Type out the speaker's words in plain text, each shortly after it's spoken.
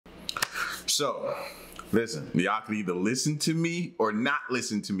So, listen, y'all can either listen to me or not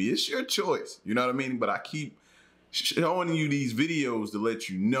listen to me. It's your choice. You know what I mean? But I keep showing you these videos to let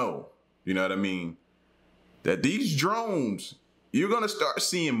you know, you know what I mean, that these drones, you're going to start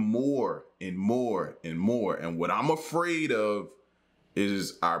seeing more and more and more. And what I'm afraid of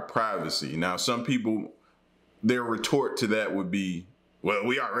is our privacy. Now, some people, their retort to that would be, well,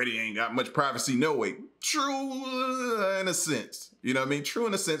 we already ain't got much privacy. No way. True in a sense. You know what I mean? True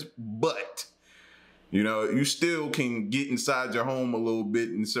in a sense, but you know, you still can get inside your home a little bit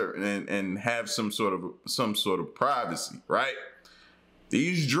and have some sort of privacy, right?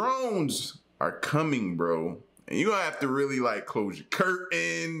 These drones are coming, bro. And you're gonna have to really like close your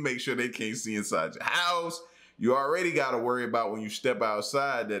curtain, make sure they can't see inside your house. You already gotta worry about when you step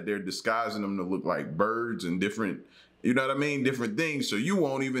outside that they're disguising them to look like birds and different, you know what I mean? Different things. So you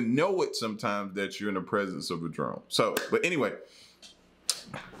won't even know it sometimes that you're in the presence of a drone. So, but anyway,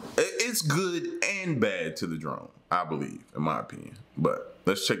 it's good and bad to the drone, I believe, in my opinion. But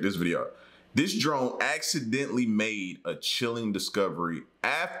let's check this video out. This drone accidentally made a chilling discovery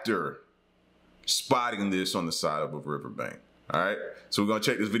after spotting this on the side of a riverbank. All right, so we're gonna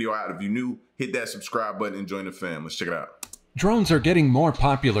check this video out. If you're new, hit that subscribe button and join the fam. Let's check it out. Drones are getting more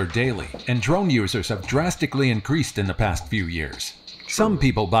popular daily, and drone users have drastically increased in the past few years. Some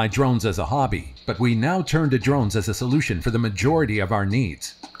people buy drones as a hobby, but we now turn to drones as a solution for the majority of our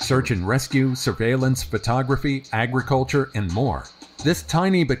needs. Search and rescue, surveillance, photography, agriculture, and more. This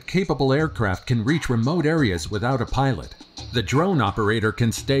tiny but capable aircraft can reach remote areas without a pilot. The drone operator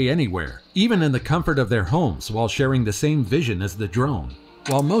can stay anywhere, even in the comfort of their homes, while sharing the same vision as the drone.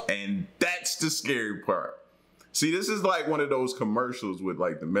 And that's the scary part. See, this is like one of those commercials with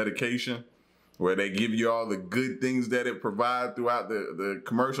like the medication where they give you all the good things that it provides throughout the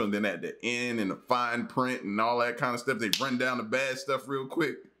commercial, and then at the end and the fine print and all that kind of stuff, they run down the bad stuff real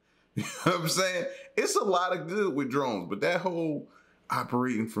quick. You know what I'm saying? It's a lot of good with drones, but that whole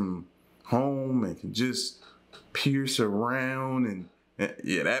operating from home and can just pierce around and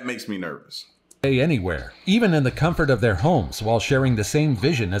yeah, that makes me nervous. Stay anywhere, even in the comfort of their homes, while sharing the same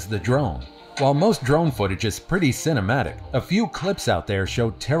vision as the drone. While most drone footage is pretty cinematic, a few clips out there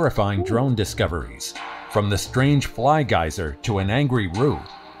show terrifying drone discoveries. From the strange fly geyser to an angry roo,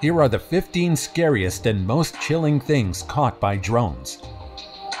 here are the 15 scariest and most chilling things caught by drones.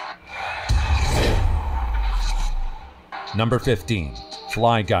 Number 15.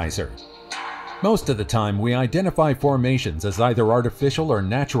 Fly geyser. Most of the time we identify formations as either artificial or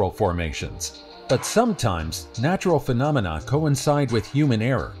natural formations. But sometimes, natural phenomena coincide with human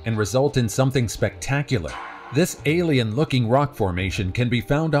error and result in something spectacular. This alien-looking rock formation can be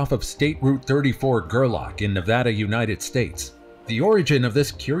found off of State Route 34 Gerlach in Nevada, United States. The origin of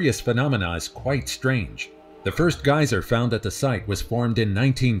this curious phenomena is quite strange. The first geyser found at the site was formed in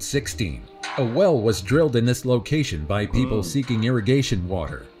 1916. A well was drilled in this location by people seeking irrigation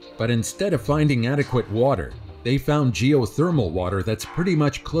water. But instead of finding adequate water, they found geothermal water that's pretty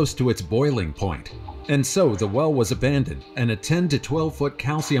much close to its boiling point. And so the well was abandoned and a 10 to 12 foot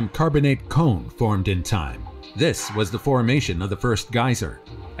calcium carbonate cone formed in time. This was the formation of the first geyser.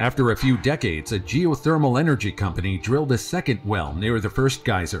 After a few decades, a geothermal energy company drilled a second well near the first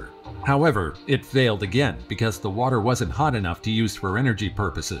geyser. However, it failed again because the water wasn't hot enough to use for energy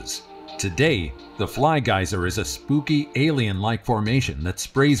purposes. Today, the fly geyser is a spooky alien-like formation that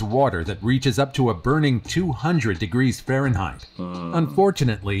sprays water that reaches up to a burning 200 degrees Fahrenheit.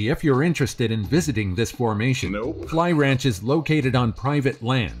 Unfortunately, if you're interested in visiting this formation, Fly Ranch is located on private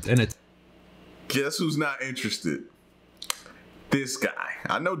land and it's... Guess who's not interested? This guy.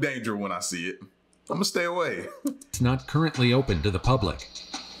 I know danger when I see it. I'm gonna stay away. It's not currently open to the public.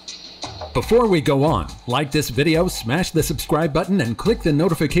 Before we go on, like this video, smash the subscribe button and click the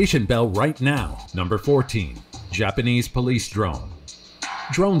notification bell right now. Number 14. Japanese police drone.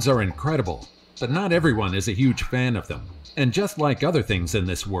 Drones are incredible, but not everyone is a huge fan of them. And just like other things in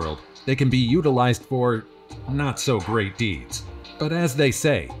this world, they can be utilized for not so great deeds. But as they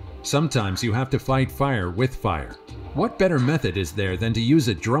say, sometimes you have to fight fire with fire. What better method is there than to use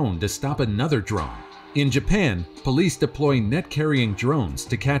a drone to stop another drone? In Japan, police deploy net-carrying drones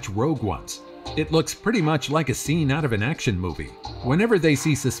to catch rogue ones. It looks pretty much like a scene out of an action movie. Whenever they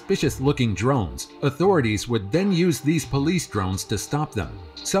see suspicious-looking drones, authorities would then use these police drones to stop them.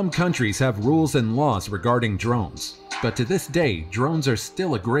 Some countries have rules and laws regarding drones, but to this day, drones are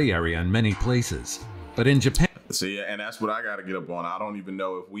still a gray area in many places. But in Japan... See, and that's what I gotta get up on. I don't even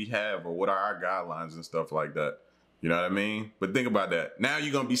know if we have or what are our guidelines and stuff like that. You know what I mean? But think about that. Now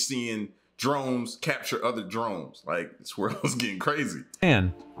you're gonna be seeing drones capture other drones. Like, this world's getting crazy.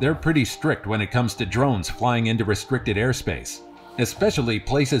 And they're pretty strict when it comes to drones flying into restricted airspace. especially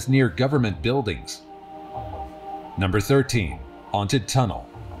places near government buildings. Number 13. Haunted Tunnel.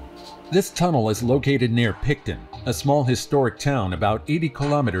 This tunnel is located near Picton, a small historic town about 80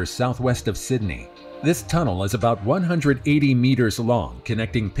 kilometers southwest of Sydney. This tunnel is about 180 meters long,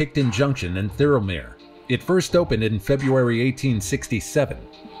 connecting Picton Junction and Thirlmere. It first opened in February 1867,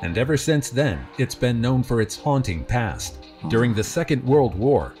 and ever since then, it's been known for its haunting past. During the Second World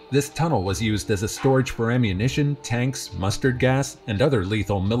War, this tunnel was used as a storage for ammunition, tanks, mustard gas, and other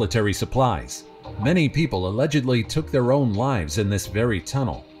lethal military supplies. Many people allegedly took their own lives in this very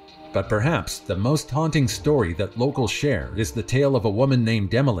tunnel. But perhaps the most haunting story that locals share is the tale of a woman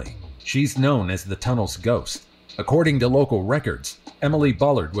named Emily. She's known as the tunnel's ghost. According to local records, Emily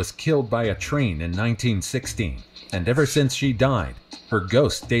Bullard was killed by a train in 1916, and ever since she died, her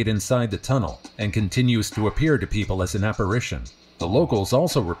ghost stayed inside the tunnel and continues to appear to people as an apparition. The locals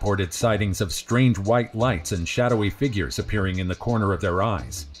also reported sightings of strange white lights and shadowy figures appearing in the corner of their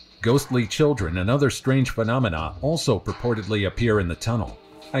eyes. Ghostly children and other strange phenomena also purportedly appear in the tunnel.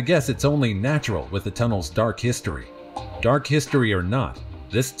 I guess it's only natural with the tunnel's dark history. Dark history or not,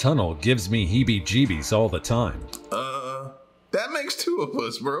 this tunnel gives me heebie-jeebies all the time. That makes two of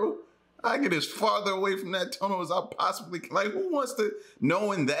us, bro. I get as farther away from that tunnel as I possibly can. Like, who wants to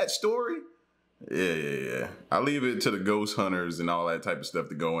know in that story? Yeah. I leave it to the ghost hunters and all that type of stuff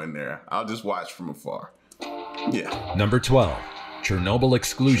to go in there. I'll just watch from afar. Yeah. Number 12. Chernobyl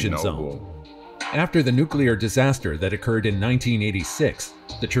Exclusion Zone. After the nuclear disaster that occurred in 1986,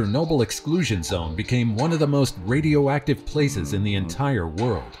 the Chernobyl Exclusion Zone became one of the most radioactive places in the entire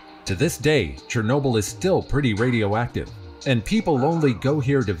world. To this day, Chernobyl is still pretty radioactive, and people only go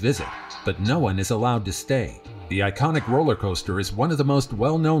here to visit, but no one is allowed to stay. The iconic roller coaster is one of the most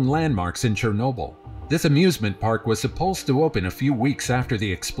well-known landmarks in Chernobyl. This amusement park was supposed to open a few weeks after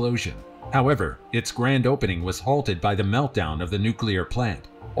the explosion. However, its grand opening was halted by the meltdown of the nuclear plant.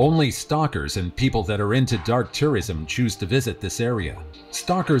 Only stalkers and people that are into dark tourism choose to visit this area.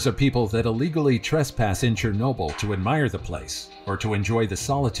 Stalkers are people that illegally trespass in Chernobyl to admire the place or to enjoy the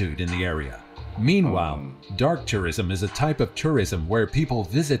solitude in the area. Meanwhile, dark tourism is a type of tourism where people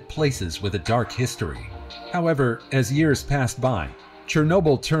visit places with a dark history. However, as years passed by,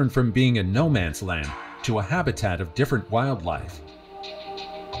 Chernobyl turned from being a no man's land to a habitat of different wildlife.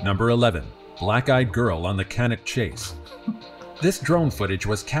 Number 11. Black-Eyed Girl on the Cannock Chase. This drone footage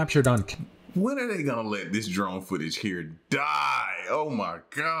was captured on... When are they gonna let this drone footage here die? Oh my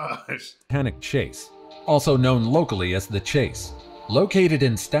gosh. Cannock Chase, also known locally as The Chase. Located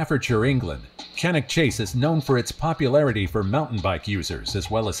in Staffordshire, England, Cannock Chase is known for its popularity for mountain bike users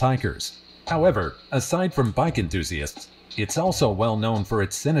as well as hikers. However, aside from bike enthusiasts, it's also well known for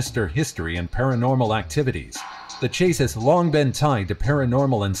its sinister history and paranormal activities. The chase has long been tied to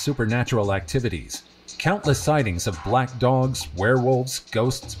paranormal and supernatural activities. Countless sightings of black dogs, werewolves,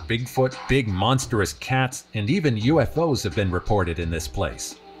 ghosts, Bigfoot, big monstrous cats, and even UFOs have been reported in this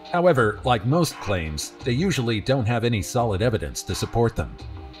place. However, like most claims, they usually don't have any solid evidence to support them.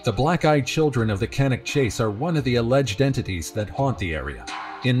 The black-eyed children of the Cannock Chase are one of the alleged entities that haunt the area.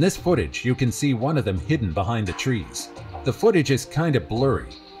 In this footage, you can see one of them hidden behind the trees. The footage is kind of blurry,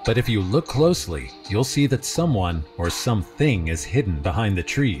 but if you look closely, you'll see that someone or something is hidden behind the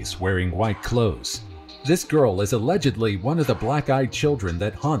trees wearing white clothes. This girl is allegedly one of the black-eyed children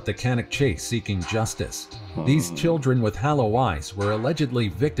that haunt the Cannock Chase seeking justice. These children with hollow eyes were allegedly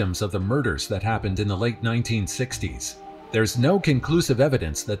victims of the murders that happened in the late 1960s. There's no conclusive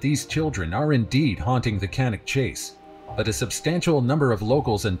evidence that these children are indeed haunting the Cannock Chase, but a substantial number of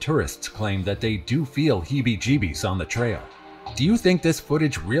locals and tourists claim that they do feel heebie-jeebies on the trail. Do you think this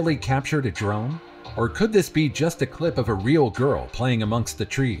footage really captured a drone? Or could this be just a clip of a real girl playing amongst the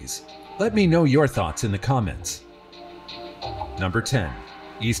trees? Let me know your thoughts in the comments. Number 10.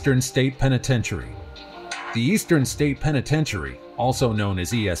 Eastern State Penitentiary. The Eastern State Penitentiary, also known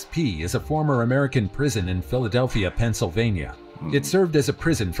as ESP, is a former American prison in Philadelphia, Pennsylvania. It served as a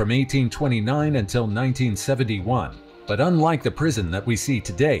prison from 1829 until 1971, but unlike the prison that we see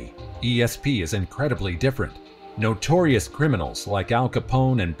today, ESP is incredibly different. Notorious criminals like Al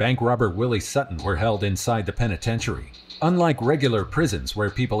Capone and bank robber Willie Sutton were held inside the penitentiary. Unlike regular prisons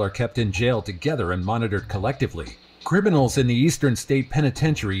where people are kept in jail together and monitored collectively, criminals in the Eastern State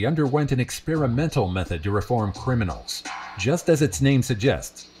Penitentiary underwent an experimental method to reform criminals. Just as its name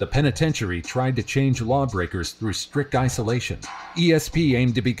suggests, the penitentiary tried to change lawbreakers through strict isolation. ESP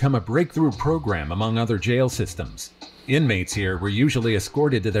aimed to become a breakthrough program among other jail systems. Inmates here were usually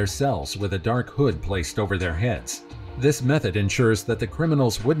escorted to their cells with a dark hood placed over their heads. This method ensures that the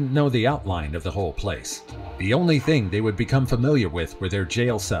criminals wouldn't know the outline of the whole place. The only thing they would become familiar with were their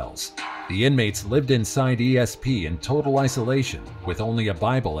jail cells. The inmates lived inside ESP in total isolation, with only a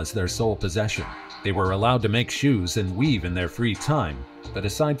Bible as their sole possession. They were allowed to make shoes and weave in their free time, but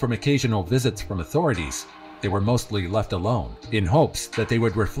aside from occasional visits from authorities, they were mostly left alone, in hopes that they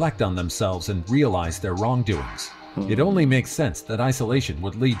would reflect on themselves and realize their wrongdoings. It only makes sense that isolation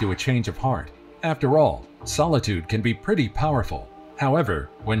would lead to a change of heart. After all, solitude can be pretty powerful. However,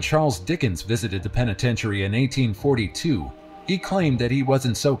 when Charles Dickens visited the penitentiary in 1842, he claimed that he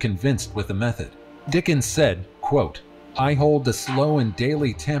wasn't so convinced with the method. Dickens said, quote, "I hold the slow and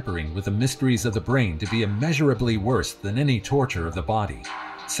daily tampering with the mysteries of the brain to be immeasurably worse than any torture of the body."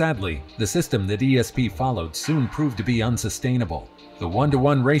 Sadly, the system that ESP followed soon proved to be unsustainable. The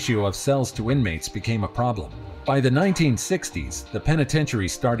 1-to-1 ratio of cells to inmates became a problem. By the 1960s, the penitentiary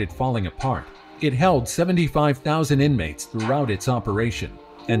started falling apart. It held 75,000 inmates throughout its operation,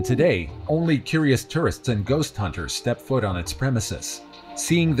 and today, only curious tourists and ghost hunters step foot on its premises.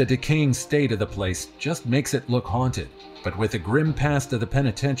 Seeing the decaying state of the place just makes it look haunted, but with the grim past of the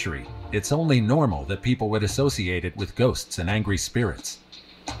penitentiary, it's only normal that people would associate it with ghosts and angry spirits.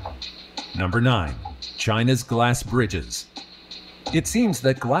 Number 9. China's glass bridges. It seems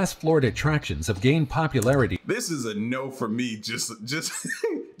that glass-floored attractions have gained popularity. This is a no for me. Just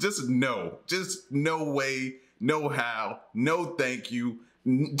no. Just no way, no how, no thank you.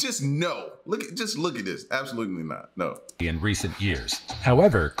 Just no. Just look at this. Absolutely not. No. In recent years.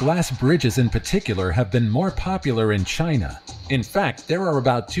 However, glass bridges in particular have been more popular in China. In fact, there are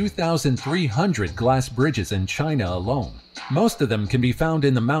about 2,300 glass bridges in China alone. Most of them can be found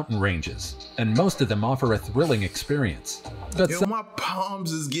in the mountain ranges, and most of them offer a thrilling experience. But yo, my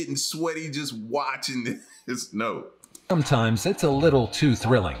palms is getting sweaty just watching this. No. Sometimes it's a little too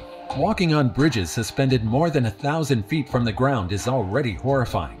thrilling. Walking on bridges suspended more than 1,000 feet from the ground is already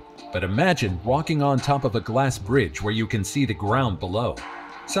horrifying. But imagine walking on top of a glass bridge where you can see the ground below.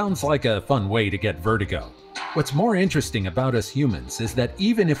 Sounds like a fun way to get vertigo. What's more interesting about us humans is that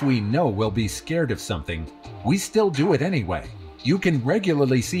even if we know we'll be scared of something, we still do it anyway. You can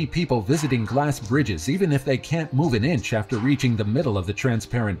regularly see people visiting glass bridges even if they can't move an inch after reaching the middle of the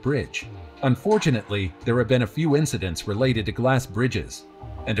transparent bridge. Unfortunately, there have been a few incidents related to glass bridges,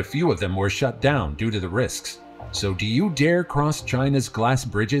 and a few of them were shut down due to the risks. So do you dare cross China's glass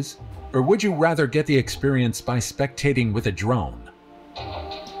bridges? Or would you rather get the experience by spectating with a drone?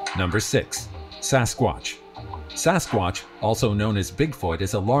 Number 6. Sasquatch. Sasquatch, also known as Bigfoot,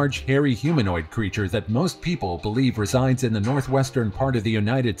 is a large, hairy humanoid creature that most people believe resides in the northwestern part of the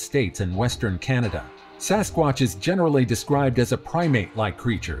United States and western Canada. Sasquatch is generally described as a primate-like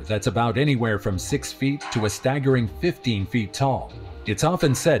creature that's about anywhere from 6 feet to a staggering 15 feet tall. It's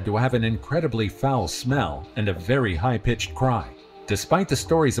often said to have an incredibly foul smell and a very high-pitched cry. Despite the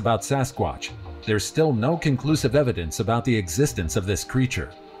stories about Sasquatch, there's still no conclusive evidence about the existence of this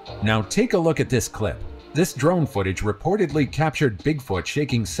creature. Now take a look at this clip. This drone footage reportedly captured Bigfoot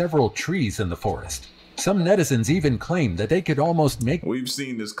shaking several trees in the forest. Some netizens even claim that they could almost make— We've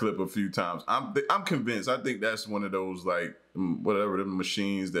seen this clip a few times. I'm convinced. I think that's one of those, like, whatever, the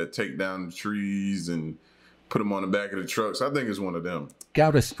machines that take down the trees and put them on the back of the trucks. I think it's one of them.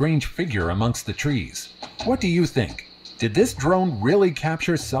 Out a strange figure amongst the trees. What do you think? Did this drone really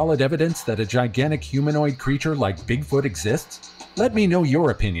capture solid evidence that a gigantic humanoid creature like Bigfoot exists? Let me know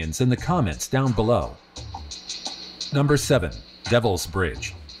your opinions in the comments down below. Number 7. Devil's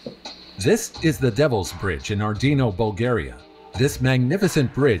Bridge. This is the Devil's Bridge in Ardino, Bulgaria. This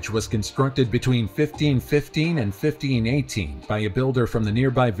magnificent bridge was constructed between 1515 and 1518 by a builder from the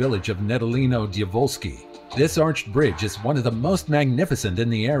nearby village of Nedolino Dyavolski. This arched bridge is one of the most magnificent in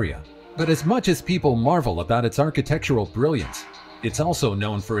the area, but as much as people marvel about its architectural brilliance, it's also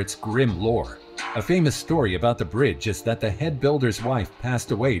known for its grim lore. A famous story about the bridge is that the head builder's wife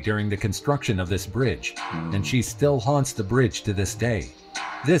passed away during the construction of this bridge, and she still haunts the bridge to this day.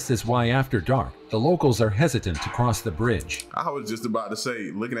 This is why after dark, the locals are hesitant to cross the bridge. I was just about to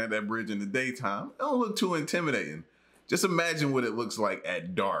say, looking at that bridge in the daytime, it don't look too intimidating. Just imagine what it looks like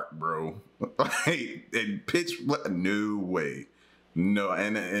at dark, bro. Like, and pitch, no way. No,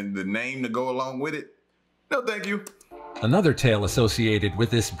 and the name to go along with it, no thank you. Another tale associated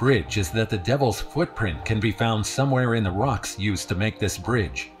with this bridge is that the devil's footprint can be found somewhere in the rocks used to make this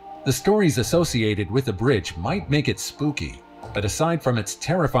bridge. The stories associated with the bridge might make it spooky, but aside from its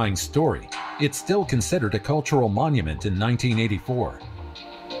terrifying story, it's still considered a cultural monument in 1984.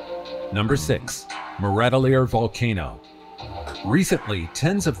 Number 6. Muratolir Volcano. Recently,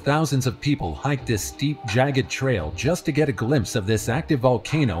 tens of thousands of people hiked this steep, jagged trail just to get a glimpse of this active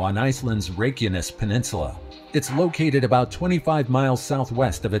volcano on Iceland's Reykjanes Peninsula. It's located about 25 miles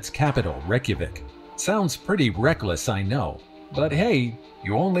southwest of its capital, Reykjavik. Sounds pretty reckless, I know, But hey,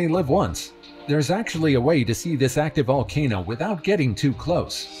 you only live once. There's actually a way to see this active volcano without getting too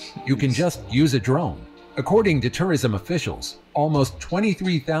close. You can just use a drone. According to tourism officials, almost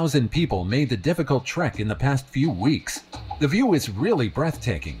 23,000 people made the difficult trek in the past few weeks. The view is really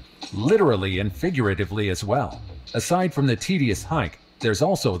breathtaking, literally and figuratively as well. Aside from the tedious hike, there's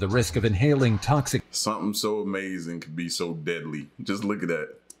also the risk of inhaling toxic Something so amazing could be so deadly. Just look at that.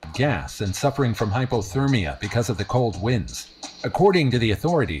 gas and suffering from hypothermia because of the cold winds. According to the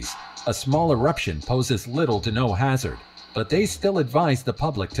authorities, a small eruption poses little to no hazard, but they still advise the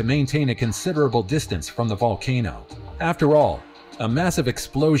public to maintain a considerable distance from the volcano. After all, a massive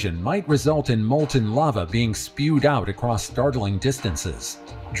explosion might result in molten lava being spewed out across startling distances.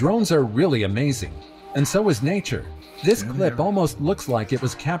 Drones are really amazing, and so is nature. This clip almost looks like it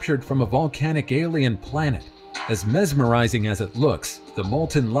was captured from a volcanic alien planet. As mesmerizing as it looks, the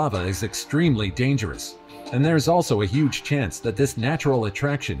molten lava is extremely dangerous, and there's also a huge chance that this natural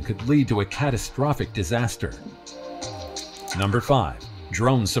attraction could lead to a catastrophic disaster. Number 5.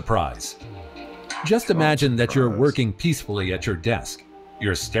 Drone surprise. Just imagine that you're working peacefully at your desk.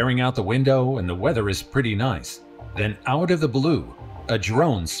 You're staring out the window and the weather is pretty nice. Then out of the blue, a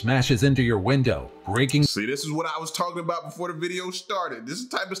drone smashes into your window, breaking See, this is what I was talking about before the video started. This is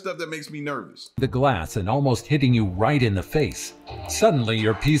the type of stuff that makes me nervous. the glass and almost hitting you right in the face. Suddenly,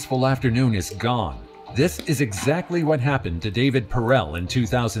 your peaceful afternoon is gone. This is exactly what happened to David Perel in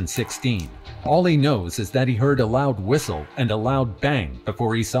 2016. All he knows is that he heard a loud whistle and a loud bang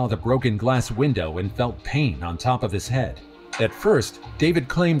before he saw the broken glass window and felt pain on top of his head. At first, David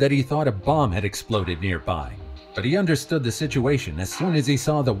claimed that he thought a bomb had exploded nearby, but he understood the situation as soon as he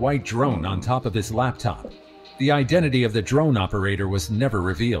saw the white drone on top of his laptop. The identity of the drone operator was never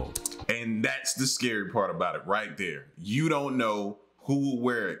revealed. And that's the scary part about it right there. You don't know who will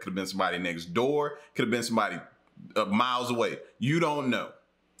wear it. Could have been somebody next door. Could have been somebody miles away. You don't know.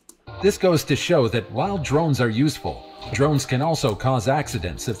 This goes to show that while drones are useful, drones can also cause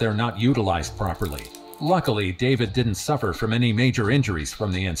accidents if they're not utilized properly. Luckily, David didn't suffer from any major injuries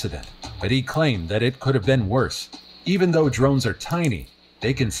from the incident, but he claimed that it could have been worse. Even though drones are tiny,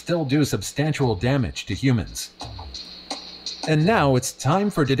 they can still do substantial damage to humans. And now it's time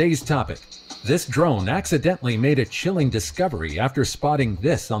for today's topic. This drone accidentally made a chilling discovery after spotting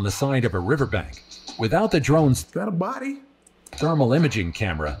this on the side of a riverbank. Without the drone's Is that a body? thermal imaging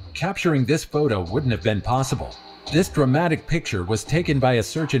camera, capturing this photo wouldn't have been possible. This dramatic picture was taken by a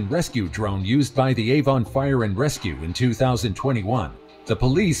search and rescue drone used by the Avon Fire and Rescue in 2021. The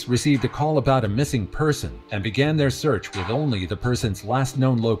police received a call about a missing person and began their search with only the person's last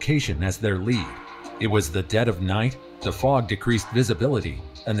known location as their lead. It was the dead of night, the fog decreased visibility,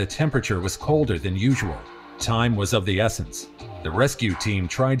 and the temperature was colder than usual. Time was of the essence. The rescue team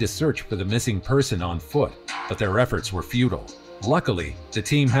tried to search for the missing person on foot, but their efforts were futile. Luckily, the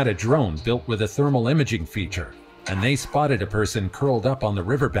team had a drone built with a thermal imaging feature, and they spotted a person curled up on the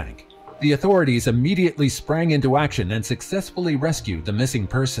riverbank. The authorities immediately sprang into action and successfully rescued the missing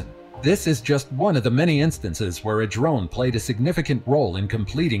person. This is just one of the many instances where a drone played a significant role in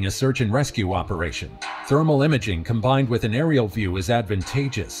completing a search and rescue operation. Thermal imaging combined with an aerial view is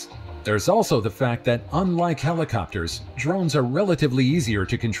advantageous. There's also the fact that, unlike helicopters, drones are relatively easier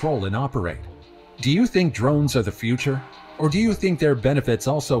to control and operate. Do you think drones are the future? Or do you think their benefits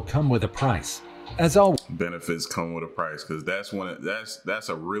also come with a price? As always, Benefits come with a price, because that's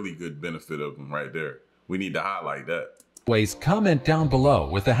a really good benefit of them right there. We need to highlight that. comment down below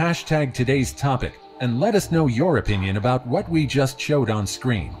with the hashtag today's topic and let us know your opinion about what we just showed on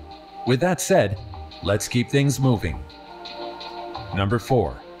screen. With that said, let's keep things moving. Number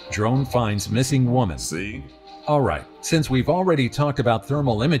 4. Drone finds missing woman. See? Alright, since we've already talked about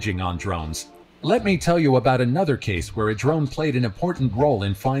thermal imaging on drones, let me tell you about another case where a drone played an important role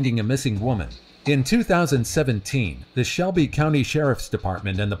in finding a missing woman. In 2017, the Shelby County Sheriff's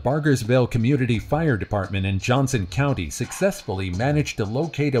Department and the Bargersville Community Fire Department in Johnson County successfully managed to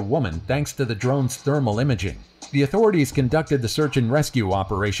locate a woman thanks to the drone's thermal imaging. The authorities conducted the search and rescue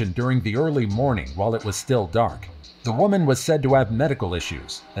operation during the early morning while it was still dark. The woman was said to have medical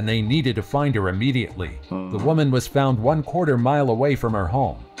issues, and they needed to find her immediately. The woman was found 1/4 mile away from her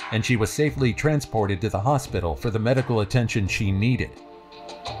home, and she was safely transported to the hospital for the medical attention she needed.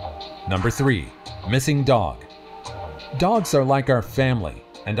 Number 3. Missing dog. Dogs are like our family,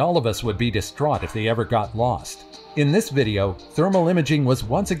 and all of us would be distraught if they ever got lost. In this video, thermal imaging was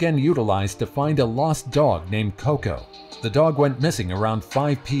once again utilized to find a lost dog named Coco. The dog went missing around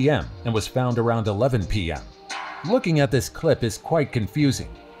 5 p.m. and was found around 11 p.m. Looking at this clip is quite confusing,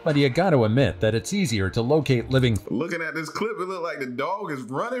 but you gotta admit that it's easier to locate living Looking at this clip, it looked like the dog is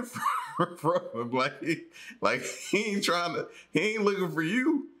running bro. Like he ain't looking for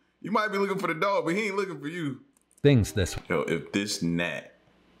you. You might be looking for the dog, but he ain't looking for you. Things this way. Yo, if this gnat,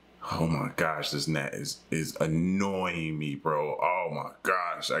 oh my gosh, this gnat is annoying me, bro. Oh my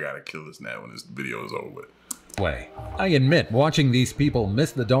gosh, I gotta kill this gnat when this video is over with. I admit watching these people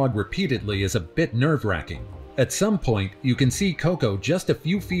miss the dog repeatedly is a bit nerve-wracking. At some point, you can see Coco just a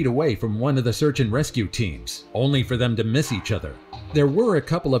few feet away from one of the search and rescue teams, only for them to miss each other. There were a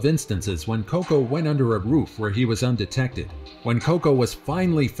couple of instances when Coco went under a roof where he was undetected. When Coco was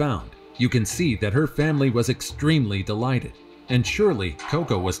finally found, you can see that her family was extremely delighted. And surely,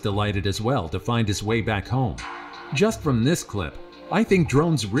 Coco was delighted as well to find his way back home. Just from this clip, I think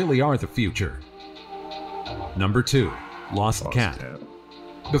drones really are the future. Number 2. Lost Cat.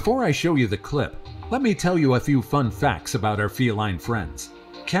 Before I show you the clip, let me tell you a few fun facts about our feline friends.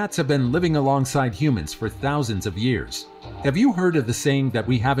 Cats have been living alongside humans for thousands of years. Have you heard of the saying that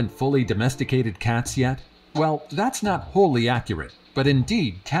we haven't fully domesticated cats yet? Well, that's not wholly accurate, but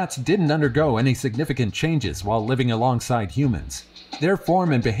indeed, cats didn't undergo any significant changes while living alongside humans. Their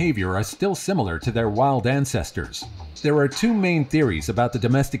form and behavior are still similar to their wild ancestors. There are two main theories about the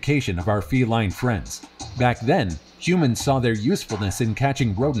domestication of our feline friends. Back then, humans saw their usefulness in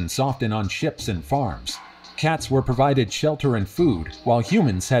catching rodents often on ships and farms. Cats were provided shelter and food, while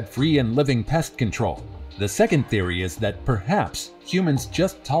humans had free and living pest control. The second theory is that perhaps humans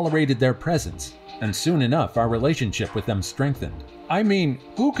just tolerated their presence, and soon enough our relationship with them strengthened. I mean,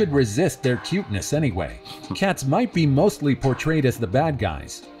 who could resist their cuteness anyway? Cats might be mostly portrayed as the bad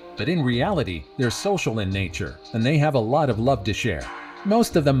guys, but in reality, they're social in nature, and they have a lot of love to share.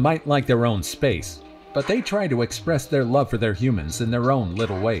 Most of them might like their own space, but they try to express their love for their humans in their own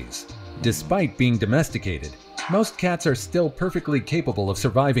little ways. Despite being domesticated, most cats are still perfectly capable of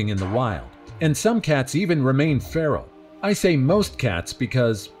surviving in the wild, and some cats even remain feral. I say most cats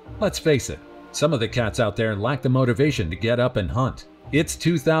because, let's face it, some of the cats out there lack the motivation to get up and hunt. It's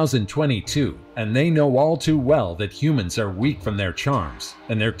 2022, and they know all too well that humans are weak from their charms,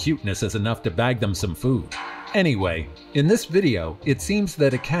 and their cuteness is enough to bag them some food. Anyway, in this video, it seems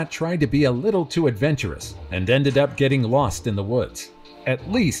that a cat tried to be a little too adventurous and ended up getting lost in the woods. At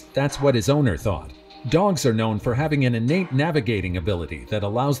least, that's what his owner thought. Dogs are known for having an innate navigating ability that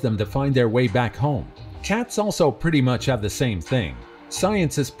allows them to find their way back home. Cats also pretty much have the same thing.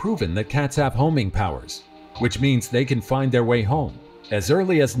 Science has proven that cats have homing powers, which means they can find their way home. As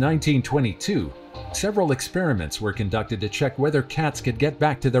early as 1922, several experiments were conducted to check whether cats could get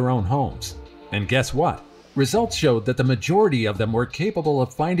back to their own homes. And guess what? Results showed that the majority of them were capable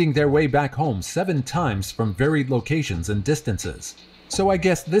of finding their way back home 7 times from varied locations and distances. So I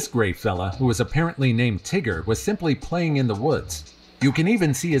guess this great fella, who was apparently named Tigger, was simply playing in the woods. You can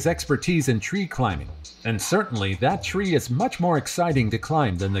even see his expertise in tree climbing, and certainly that tree is much more exciting to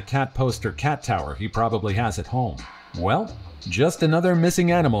climb than the cat poster cat tower he probably has at home. Well, just another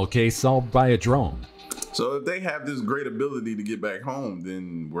missing animal case solved by a drone. So if they have this great ability to get back home,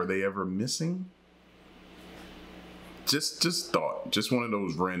 then were they ever missing? Just thought. Just one of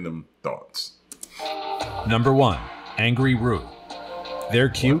those random thoughts. Number 1. Angry Roo. They're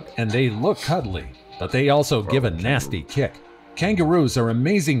cute and they look cuddly, but they also give a nasty kick. Kangaroos are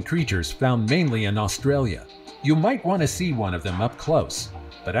amazing creatures found mainly in Australia. You might want to see one of them up close,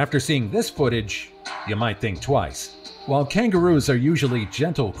 but after seeing this footage, you might think twice. While kangaroos are usually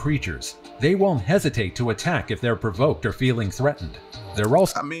gentle creatures, they won't hesitate to attack if they're provoked or feeling threatened. They're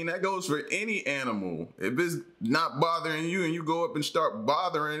also— I mean, that goes for any animal. If it's not bothering you and you go up and start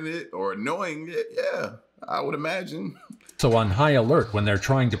bothering it or annoying it, yeah, I would imagine. So on high alert when they're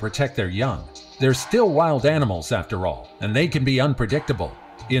trying to protect their young. They're still wild animals after all, and they can be unpredictable.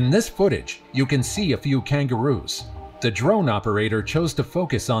 In this footage, you can see a few kangaroos. The drone operator chose to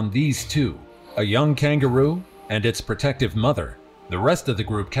focus on these two, a young kangaroo and its protective mother. The rest of the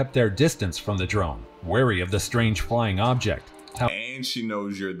group kept their distance from the drone, wary of the strange flying object. And she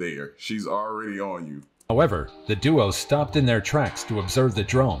knows you're there. She's already on you. However, the duo stopped in their tracks to observe the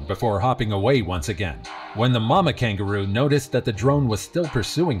drone before hopping away once again. When the mama kangaroo noticed that the drone was still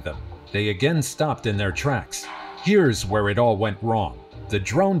pursuing them, they again stopped in their tracks. Here's where it all went wrong. The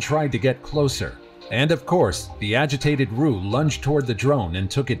drone tried to get closer, and of course, the agitated Roo lunged toward the drone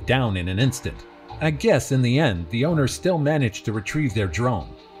and took it down in an instant. I guess in the end, the owner still managed to retrieve their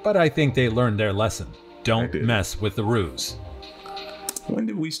drone, but I think they learned their lesson. Don't mess with the Roos. When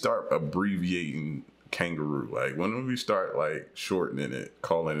did we start abbreviating kangaroo? Like, when did we start like shortening it,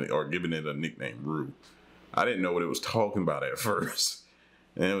 calling it, or giving it a nickname, Roo? I didn't know what it was talking about at first.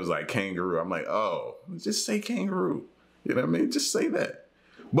 And it was like kangaroo. I'm like, oh, just say kangaroo. You know what I mean? Just say that.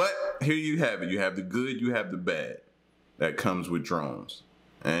 But here you have it. You have the good, you have the bad that comes with drones.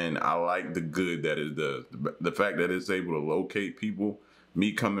 And I like the good that it does. The fact that it's able to locate people.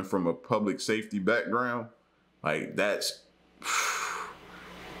 Me coming from a public safety background, like that's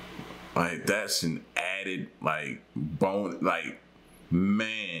an added like bone. Like,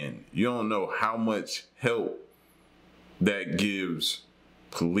 man, you don't know how much help that gives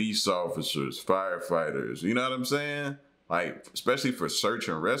police officers, firefighters. You know what I'm saying? Like, especially for search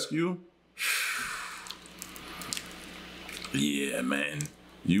and rescue. Yeah, man.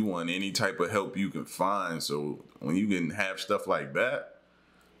 You want any type of help you can find. So when you can have stuff like that,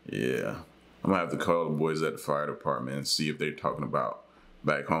 yeah, I'm gonna have to call the boys at the fire department and see if they're talking about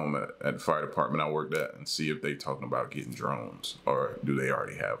back home at the fire department I worked at, and see if they talking about getting drones, or do they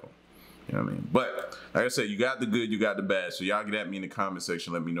already have them? You know what I mean? But like I said, you got the good, you got the bad. So y'all get at me in the comment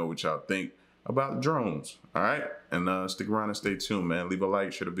section. Let me know what y'all think about drones. All right, and stick around and stay tuned, man. Leave a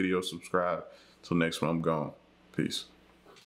like, share the video, subscribe. Till next one, I'm gone. Peace.